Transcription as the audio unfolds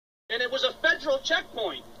And it was a federal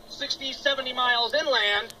checkpoint, 60, 70 miles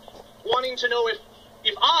inland, wanting to know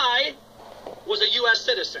if I was a U.S.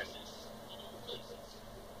 citizen.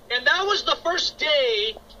 And that was the first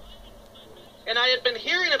day, and I had been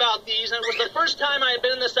hearing about these, and it was the first time I had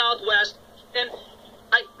been in the Southwest, and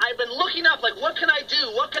I've been looking up, like, what can I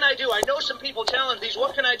do? What can I do? I know some people challenge these,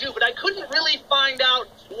 what can I do? But I couldn't really find out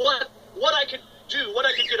what I could do, what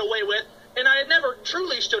I could get away with, and I had never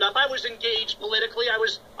truly stood up. I was engaged politically, I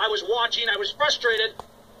was watching, I was frustrated,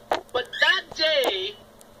 but that day,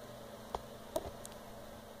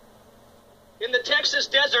 in the Texas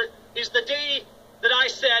desert, is the day that I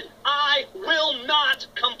said, I will not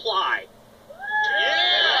comply.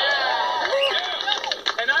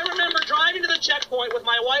 And I remember driving to the checkpoint with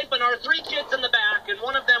my wife and our 3 kids in the back, and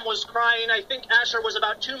one of them was crying. I think Asher was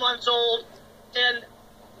about 2 months old. And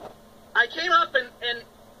I came up and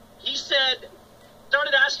he started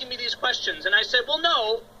asking me these questions. And I said, well,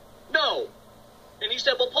 no. And he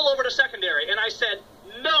said, well, pull over to secondary. And I said,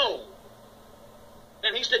 no.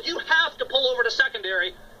 And he said, you have to pull over to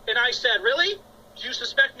secondary. And I said, really? Do you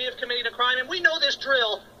suspect me of committing a crime? And we know this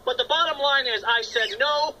drill, but the bottom line is I said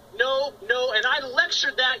no, and I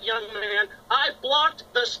lectured that young man. I blocked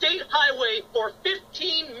the state highway for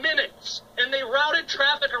 15 minutes, and they routed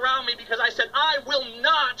traffic around me because I said I will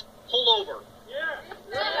not pull over.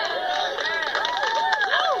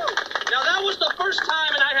 Now, that was the first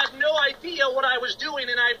time, and I had no idea what I was doing,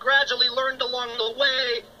 and I gradually learned along the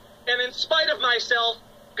way, and in spite of myself,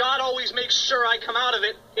 God always makes sure I come out of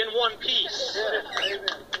it in one piece.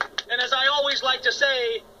 And as I always like to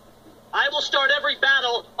say, I will start every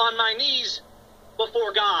battle on my knees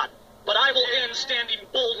before God, but I will end standing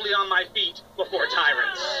boldly on my feet before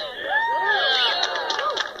tyrants.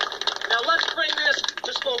 Now let's bring this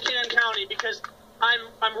to Spokane County, because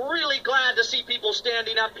I'm really glad to see people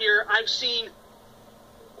standing up here. I've seen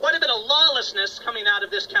quite a bit of lawlessness coming out of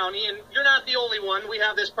this county, and you're not the only one. We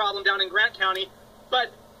have this problem down in Grant County,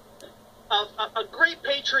 but a great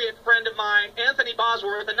patriot friend of mine, Anthony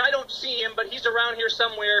Bosworth, and I don't see him, but he's around here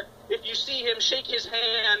somewhere. If you see him, shake his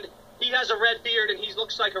hand. He has a red beard, and he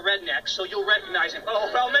looks like a redneck, so you'll recognize him. Oh,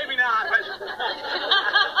 well, maybe not. But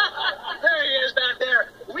there he is back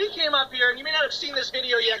there. We came up here, and you may not have seen this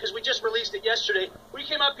video yet because we just released it yesterday. We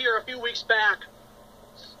came up here a few weeks back,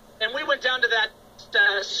 and we went down to that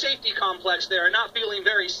safety complex there, not feeling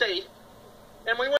very safe. And we went